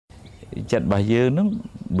chặt bài dương nó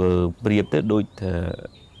bờ priệp tới đôi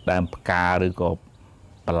đàm ca rồi có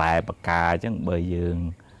lại bạc ca chẳng bởi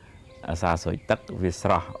dương xa sợi tất vì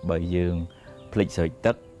sao bởi dương lịch sợi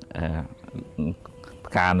tất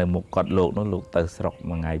ca này một con lục nó lục từ sọc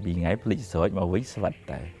mà ngày bị ngày lịch sợi mà với vật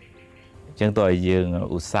này chẳng tôi dương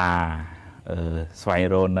usa xoay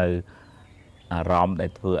rô nơi róm để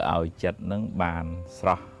vừa ao chặt nâng bàn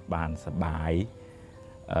sọc bàn sờ bài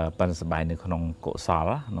bàn sờ bài này không cổ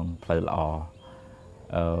xóa không phơi lò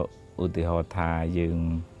ưu tiên họ thà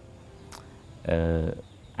dương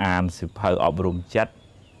an sự phơi ở bùm chất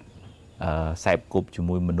sẹp cục cho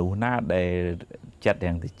mùi mình nuốt nát để chất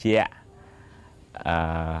hàng thì chia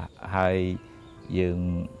hay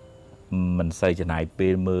dương mình xây cho này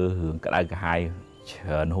pin mưa hưởng cả đại cả hai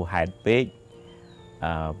chở nó hai pết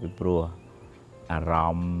bị bùa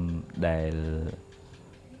rom để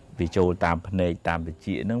vì châu tam này tam để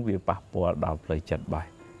chị nó vì bắt bỏ đọc lời chặt bài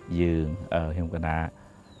dương hiện cái nào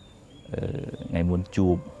ngày muốn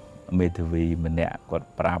chụp mê thư vi mình nè quạt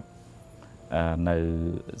prap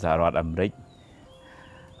nơi giả loạt Americ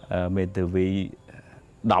mê thư vi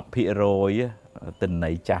đọc hiện rồi tình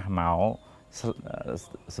này cha máu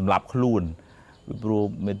sầm lạp luôn bro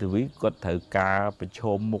mê thư vi có thể ca phải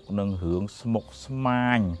cho một nâng hướng một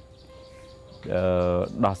smile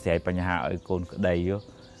đo xẻปัญหา ở con đầy vô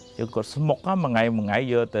chứ có một á mà ngày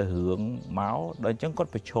giờ từ hướng máu đó chẳng có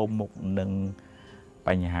phải cho một nâng ប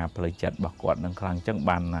ញ្ហាផ្លូវចិត្តរបស់គាត់នឹងខ្លាំងចឹង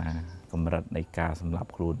បានណាកម្រិតនៃការសម្លាប់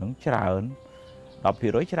ខ្លួននឹងច្រើន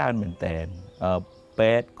 10% ច្រើនមែនតើ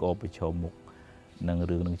ពេទ្យក៏ប្រឈមមុខនឹង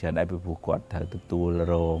រឿងនឹងច្រើនដែរពីព្រោះគាត់ត្រូវទទួល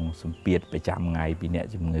រងសម្ពាធប្រចាំថ្ងៃពីអ្នក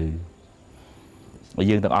ជំងឺ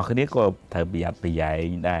យើងទាំងអស់គ្នាក៏ត្រូវប្រយ័ត្នប្រយែង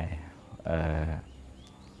ដែរ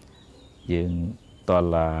យើងត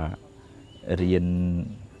លរៀន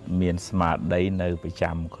មានស្មារតីនៅប្រ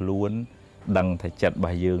ចាំខ្លួនដឹងថាចិត្តរប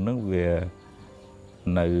ស់យើងនឹងវា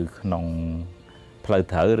នៅក្នុងផ្លូវ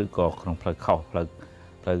ត្រូវឬក៏ក្នុងផ្លូវខុសផ្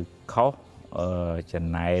លូវខុសចំ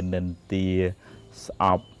ណែននិន្ទាស្អ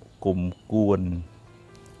ប់គុំគួន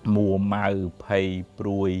មួម៉ៅភ័យព្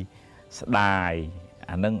រួយស្ដាយ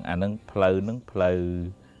អានឹងផ្លូវនឹងផ្លូវ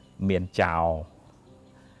មានចោល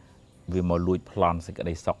វាមកលួចប្លន់សេចក្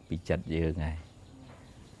តីសុខពីចិត្តយើង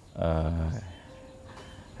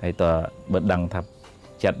ហើយតើបើដឹងថា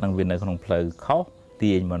ចិត្តនឹងវានៅក្នុងផ្លូវខុស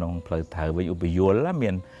ទាញមកក្នុងផ្លូវត្រូវវិញឧបយល់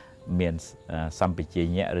មានសម្បជ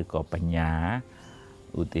ញ្ញៈឬក៏បញ្ញា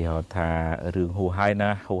ឧទាហរណ៍ថារឿងហួហើយណា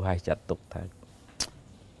ហួហើយចាត់ទុកថា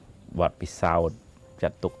វត្តពិសោធន៍ចា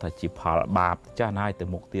ត់ទុកថាជាផលបាបចាស់ណាស់ទៅ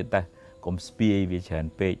មុខទៀតតែកុំស្ពាយវាច្រើន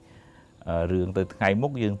ពេករឿងទៅថ្ងៃមុ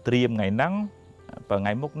ខយើងត្រៀមថ្ងៃហ្នឹងបើថ្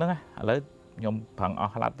ងៃមុខហ្នឹងឥឡូវខ្ញុំប្រឹងអ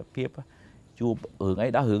ស់លទ្ធភាពជួបរឿងអី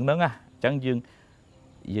ដល់រឿងហ្នឹងអញ្ចឹង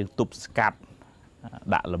យើងទប់ស្កាត់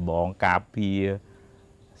ដាក់លបងការពារ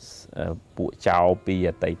ពួកចៅពី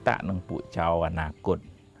អតីតនិងពួកចៅអនាគត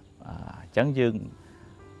អញ្ចឹងយើង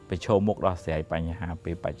ប្រឈមមុខដោះស្រាយបញ្ហា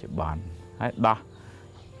ពេលបច្ចុប្បន្នហើយដោះ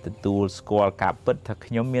ទទួលស្គាល់ការពិតថា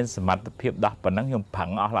ខ្ញុំមានសមត្ថភាពដោះប៉ុណ្ណឹងខ្ញុំប្រឹង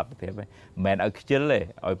អស់លទ្ធភាពហើយមិនមែនឲ្យខ្ជិលទេ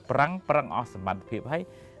ឲ្យប្រឹងអស់សមត្ថភាពហើយ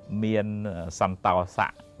មានសន្តោសៈ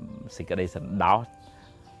សេចក្តីសន្តោស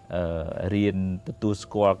រៀនទទួល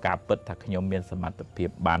ស្គាល់ការពិតថាខ្ញុំមានសមត្ថភាព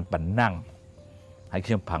បានប៉ុណ្ណឹងហើយ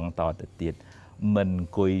ខ្ញុំប្រឹងតទៅទៀតមិនអ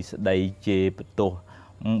ង្គុយស្ដីជេរបន្ទោស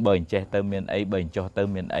បើអញ្ចេះទៅមានអីបើអញ្ចោះទៅ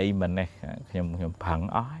មានអីមិននេះខ្ញុំប្រឹង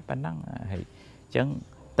អស់ហើយប៉ុណ្ណឹងហើយអញ្ចឹង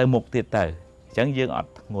ទៅមុខទៀតទៅអញ្ចឹងយើងអ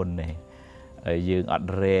ត់ធ្ងន់ទេយើងអត់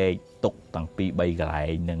រែកទុកតាំងពី3កន្លែ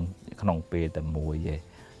ងនឹងក្នុងពេលតែមួយទេ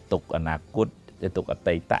ទុកអនាគតទុកអ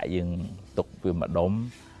តីតយើងទុកវាម្ដុំ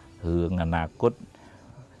រឿងអនាគត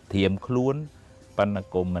ធៀមខ្លួនប៉ុន្តែ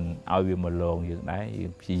ក៏មិនឲ្យវាមកលងយើងដែរយើ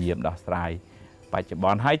ងព្យាយាមដោះស្រាយបច្ចុប្ប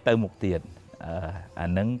ន្នហើយទៅមុខទៀតអា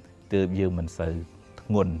នឹងទើបយើងមិនសូវធ្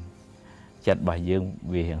ងន់ចិត្តរបស់យើង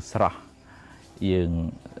វារៀងស្រស់យើង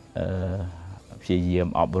ព្យាយាម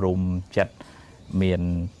អប់រំចិត្តមាន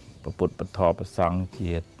ពុទ្ធពធប្រសង្ឃ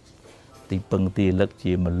ជាទីពឹងទីលឹក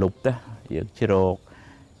ជាមលុបទៅយើងជ្រក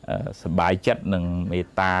សบายចិត្តនិងមេ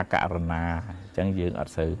ត្តាករុណាអញ្ចឹងយើងអ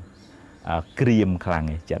ត់សូវក្រៀមខ្លាំង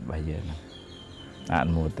ទេចិត្តរបស់យើងអ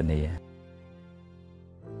នុមោទនា